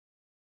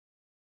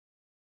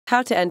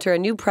How to enter a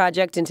new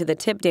project into the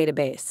TIP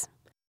database.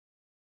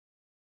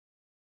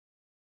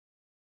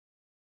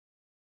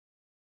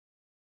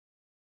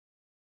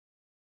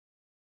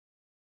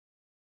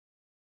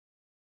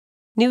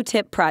 New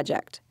TIP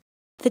project.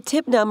 The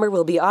TIP number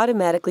will be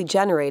automatically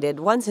generated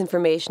once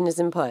information is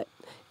input.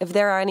 If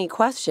there are any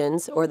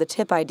questions or the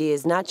TIP ID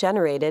is not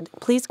generated,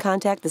 please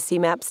contact the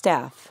CMAP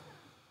staff.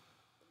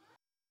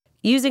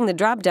 Using the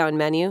drop-down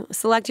menu,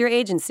 select your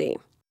agency.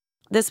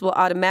 This will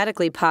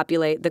automatically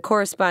populate the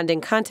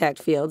corresponding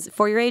contact fields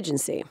for your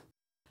agency.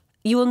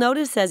 You will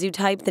notice as you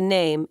type the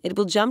name, it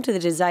will jump to the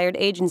desired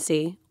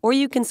agency, or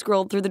you can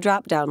scroll through the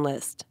drop-down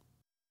list.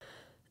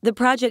 The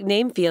project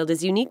name field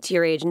is unique to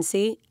your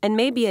agency and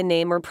may be a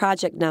name or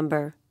project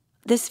number.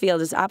 This field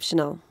is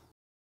optional.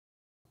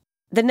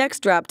 The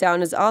next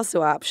drop-down is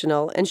also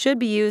optional and should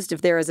be used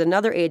if there is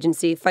another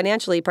agency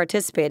financially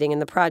participating in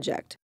the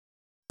project.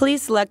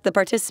 Please select the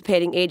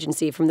participating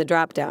agency from the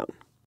drop-down.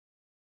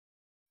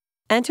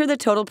 Enter the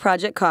total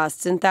project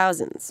costs in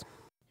thousands.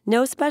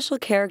 No special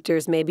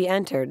characters may be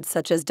entered,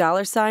 such as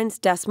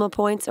 $, decimal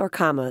points, or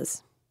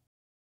commas.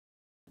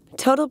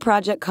 Total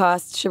project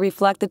costs should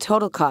reflect the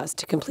total cost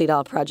to complete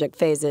all project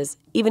phases,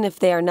 even if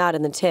they are not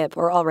in the TIP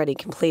or already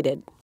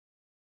completed.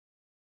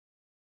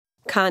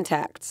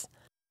 Contacts.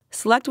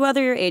 Select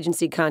whether your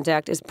agency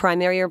contact is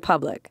primary or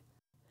public.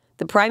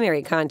 The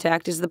primary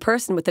contact is the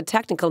person with the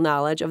technical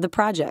knowledge of the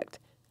project.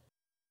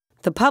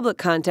 The public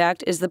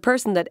contact is the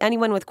person that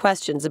anyone with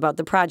questions about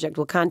the project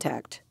will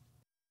contact.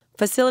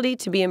 Facility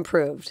to be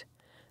improved.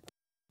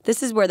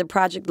 This is where the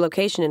project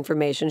location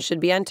information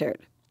should be entered.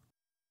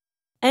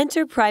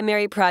 Enter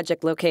primary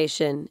project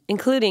location,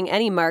 including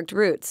any marked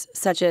routes,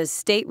 such as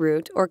state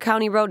route or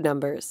county road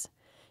numbers.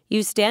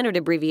 Use standard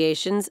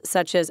abbreviations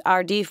such as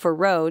RD for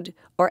road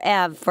or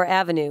AV for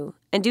avenue,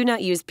 and do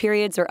not use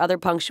periods or other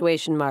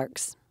punctuation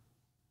marks.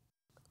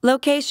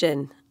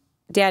 Location: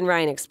 Dan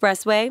Ryan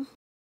Expressway,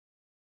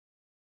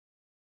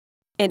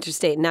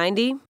 Interstate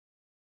 90,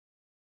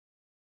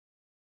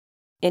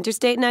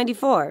 Interstate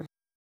 94.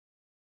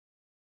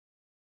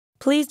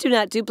 Please do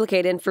not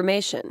duplicate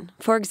information.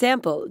 For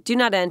example, do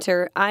not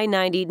enter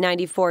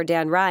I-90-94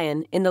 Dan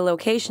Ryan in the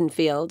location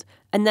field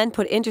and then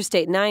put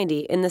Interstate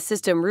 90 in the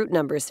system route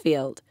numbers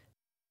field.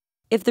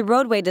 If the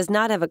roadway does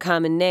not have a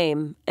common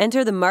name,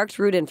 enter the marked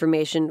route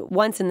information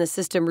once in the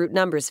system route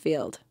numbers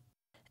field.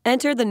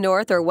 Enter the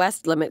north or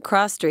west limit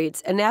cross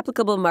streets and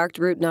applicable marked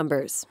route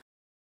numbers.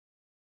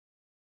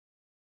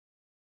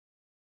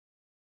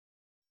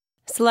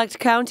 Select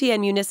county and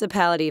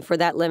municipality for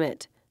that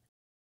limit.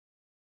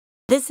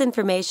 This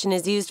information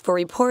is used for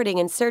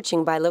reporting and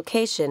searching by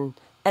location,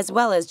 as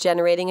well as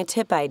generating a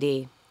TIP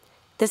ID.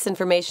 This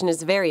information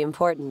is very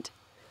important.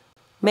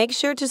 Make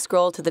sure to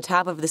scroll to the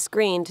top of the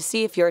screen to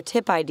see if your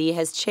TIP ID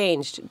has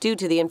changed due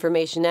to the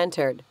information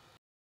entered.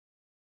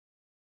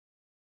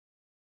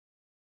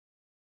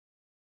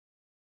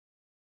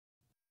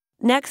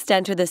 Next,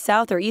 enter the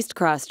south or east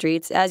cross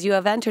streets as you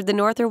have entered the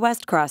north or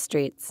west cross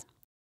streets.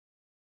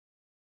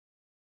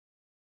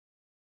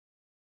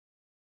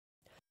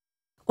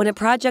 When a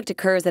project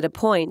occurs at a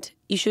point,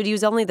 you should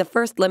use only the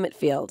first limit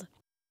field.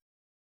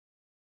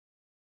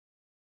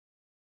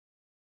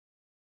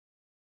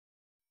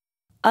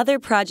 Other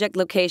project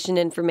location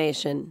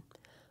information.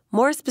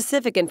 More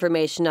specific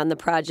information on the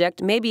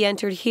project may be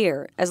entered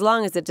here, as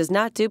long as it does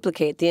not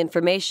duplicate the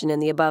information in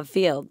the above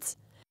fields.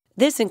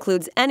 This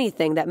includes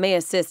anything that may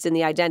assist in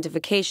the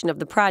identification of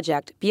the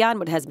project beyond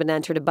what has been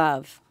entered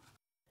above.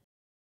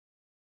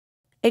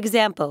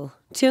 Example: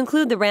 to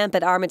include the ramp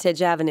at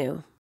Armitage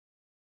Avenue.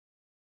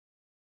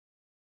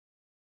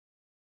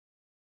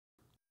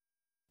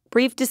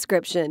 Brief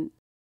description.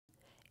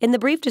 In the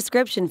brief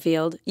description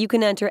field, you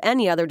can enter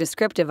any other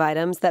descriptive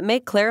items that may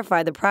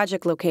clarify the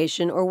project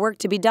location or work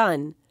to be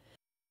done.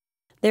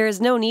 There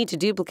is no need to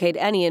duplicate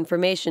any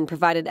information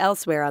provided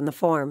elsewhere on the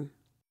form.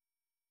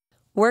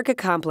 Work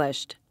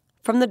accomplished.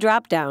 From the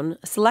drop-down,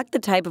 select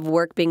the type of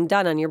work being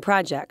done on your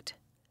project.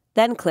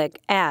 Then click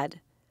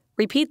Add.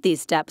 Repeat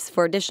these steps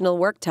for additional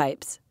work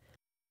types.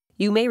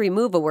 You may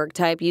remove a work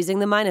type using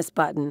the minus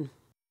button.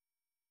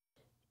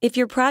 If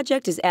your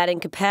project is adding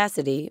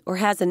capacity or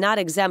has a not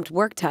exempt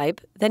work type,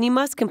 then you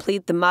must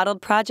complete the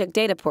modeled project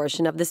data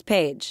portion of this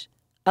page.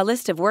 A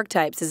list of work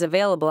types is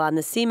available on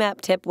the CMAP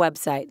TIP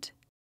website.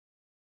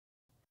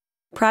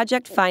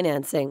 Project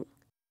financing.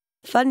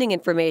 Funding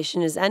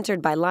information is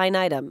entered by line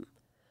item.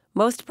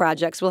 Most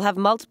projects will have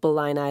multiple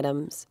line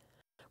items.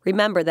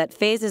 Remember that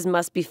phases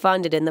must be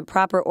funded in the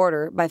proper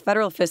order by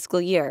federal fiscal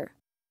year.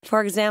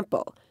 For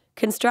example,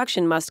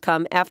 construction must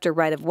come after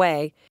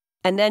right-of-way,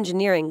 and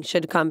engineering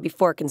should come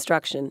before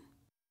construction.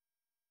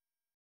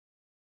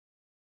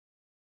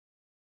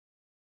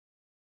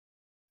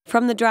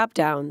 From the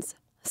drop-downs,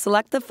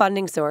 select the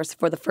funding source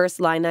for the first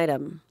line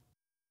item.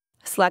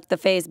 Select the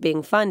phase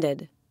being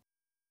funded.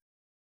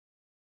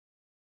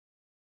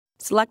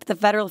 Select the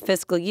federal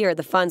fiscal year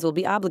the funds will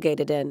be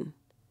obligated in.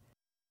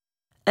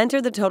 Enter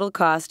the total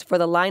cost for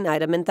the line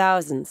item in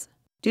thousands.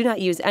 Do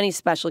not use any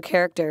special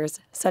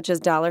characters, such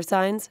as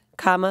 $,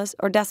 commas,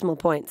 or decimal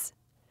points.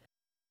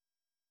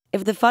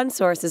 If the fund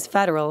source is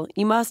federal,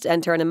 you must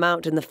enter an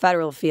amount in the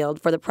federal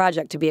field for the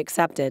project to be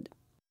accepted.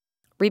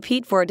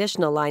 Repeat for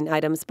additional line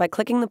items by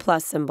clicking the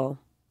plus symbol.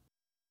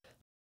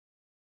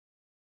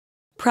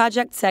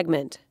 Project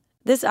segment.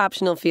 This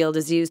optional field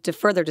is used to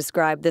further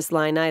describe this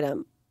line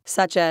item,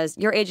 such as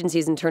your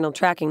agency's internal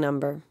tracking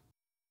number.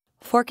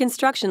 For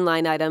construction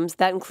line items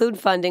that include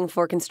funding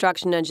for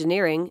construction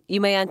engineering,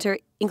 you may enter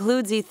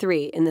Includes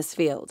E3 in this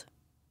field.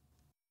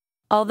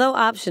 Although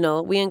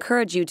optional, we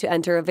encourage you to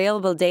enter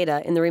available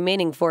data in the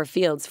remaining 4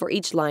 fields for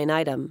each line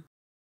item.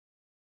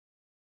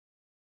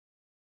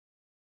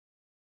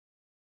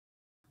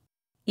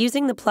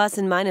 Using the plus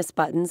and minus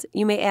buttons,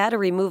 you may add or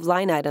remove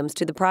line items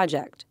to the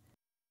project.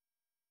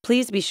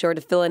 Please be sure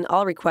to fill in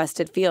all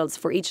requested fields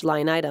for each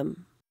line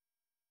item.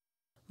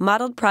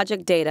 Modeled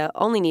project data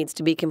only needs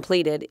to be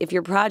completed if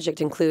your project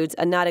includes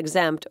a not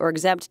exempt or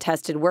exempt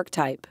tested work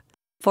type.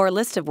 For a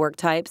list of work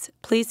types,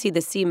 please see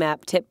the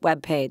CMAP TIP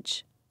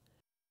webpage.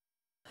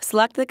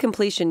 Select the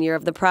completion year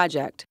of the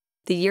project,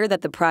 the year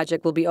that the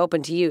project will be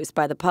open to use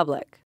by the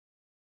public.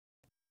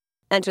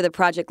 Enter the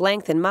project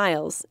length in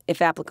miles,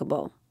 if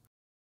applicable.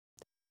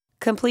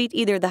 Complete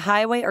either the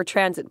highway or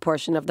transit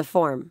portion of the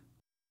form.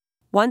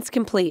 Once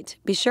complete,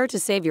 be sure to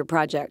save your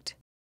project.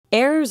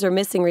 Errors or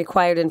missing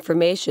required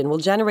information will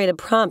generate a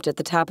prompt at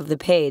the top of the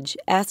page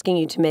asking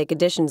you to make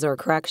additions or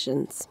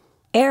corrections.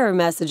 Error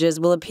messages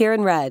will appear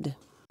in red.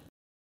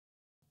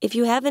 If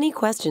you have any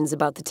questions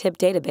about the TIP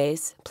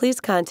database,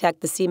 please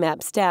contact the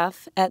CMAP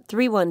staff at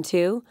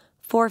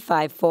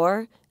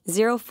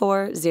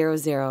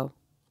 312-454-0400.